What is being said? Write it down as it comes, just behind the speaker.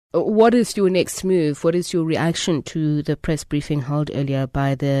What is your next move? What is your reaction to the press briefing held earlier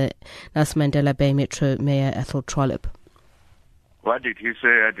by the Nelson Mandela Bay Metro Mayor Ethel Trollip? What did he say?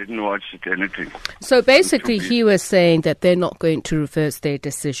 I didn't watch it, anything. So basically he was saying that they're not going to reverse their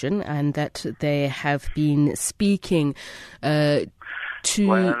decision and that they have been speaking to...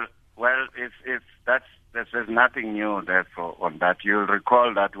 Well, if there's nothing new therefore on that. You'll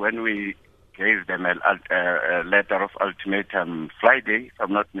recall that when we gave them a letter of ultimatum Friday, if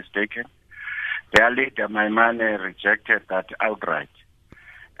I'm not mistaken, their leader, Maimane, rejected that outright.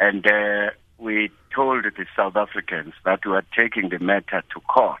 And we told the South Africans that we were taking the matter to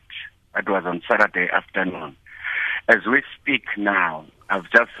court. That was on Saturday afternoon. As we speak now,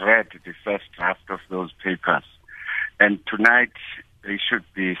 I've just read the first draft of those papers. And tonight, they should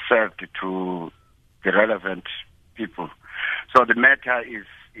be served to the relevant people. So the matter is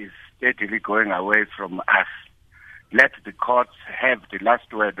steadily going away from us. Let the courts have the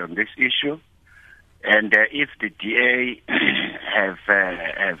last word on this issue. And if the DA have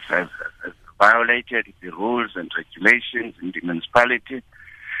violated the rules and regulations in the municipality,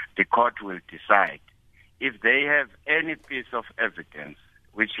 the court will decide. If they have any piece of evidence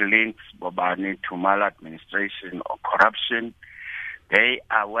which links Bobani to maladministration or corruption, they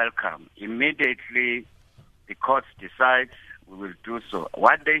are welcome. Immediately the court decides, we will do so.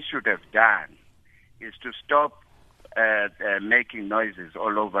 What they should have done is to stop making noises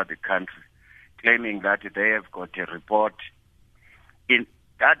all over the country, claiming that they have got a report.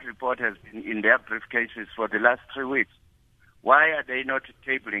 That report has been in their briefcases for the last 3 weeks. Why are they not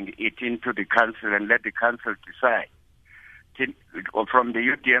tabling it into the council and let the council decide? From the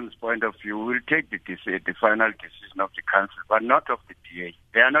UDM's point of view, we'll take the final decision of the council, but not of the DA.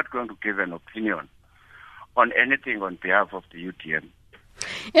 They are not going to give an opinion on anything on behalf of the UDM.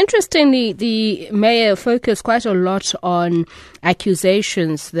 Interestingly, the mayor focused quite a lot on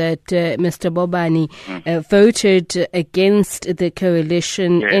accusations that Mr. Bobani voted against the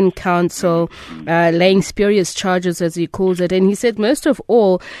coalition in council, laying spurious charges, as he calls it. And he said, most of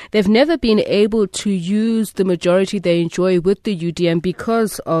all, they've never been able to use the majority they enjoy with the UDM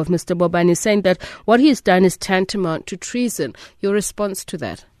because of Mr. Bobani, saying that what he's done is tantamount to treason. Your response to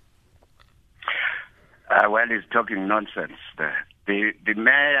that? Well, he's talking nonsense there. The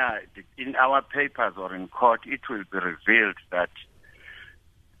mayor, in our papers or in court, it will be revealed that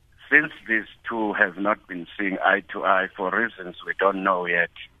since these two have not been seeing eye to eye for reasons we don't know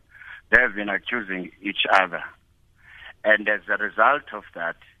yet, they have been accusing each other. And as a result of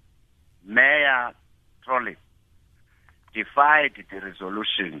that, Mayor Trollip defied the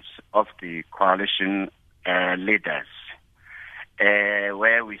resolutions of the coalition leaders,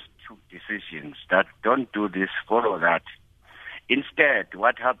 where we took decisions that don't do this, follow that. Instead,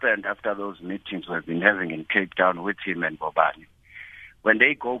 what happened after those meetings we've been having in Cape Town with him and Bobani, when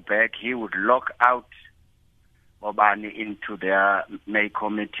they go back, he would lock out Bobani into their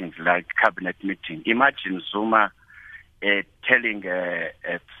Mayco meetings, like cabinet meeting. Imagine Zuma telling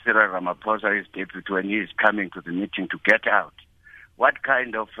Cyril Ramaphosa, his deputy, when he is coming to the meeting to get out. What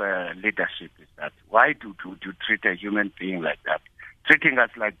kind of leadership is that? Why do you treat a human being like that? Treating us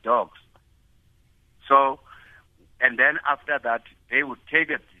like dogs. So, and then after that, they would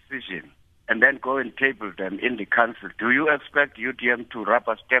take a decision and then go and table them in the council. Do you expect UDM to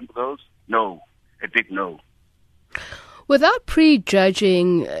rubber stamp those? No, a big no. Without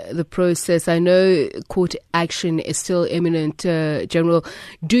prejudging the process, I know court action is still imminent, General.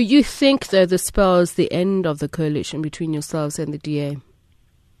 Do you think that this spells the end of the coalition between yourselves and the DA?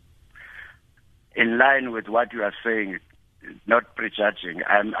 In line with what you are saying, not prejudging,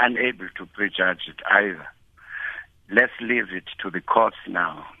 I'm unable to prejudge it either. Let's leave it to the courts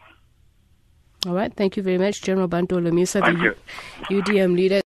now. All right. Thank you very much, General Bantu Holomisa, the UDM leader.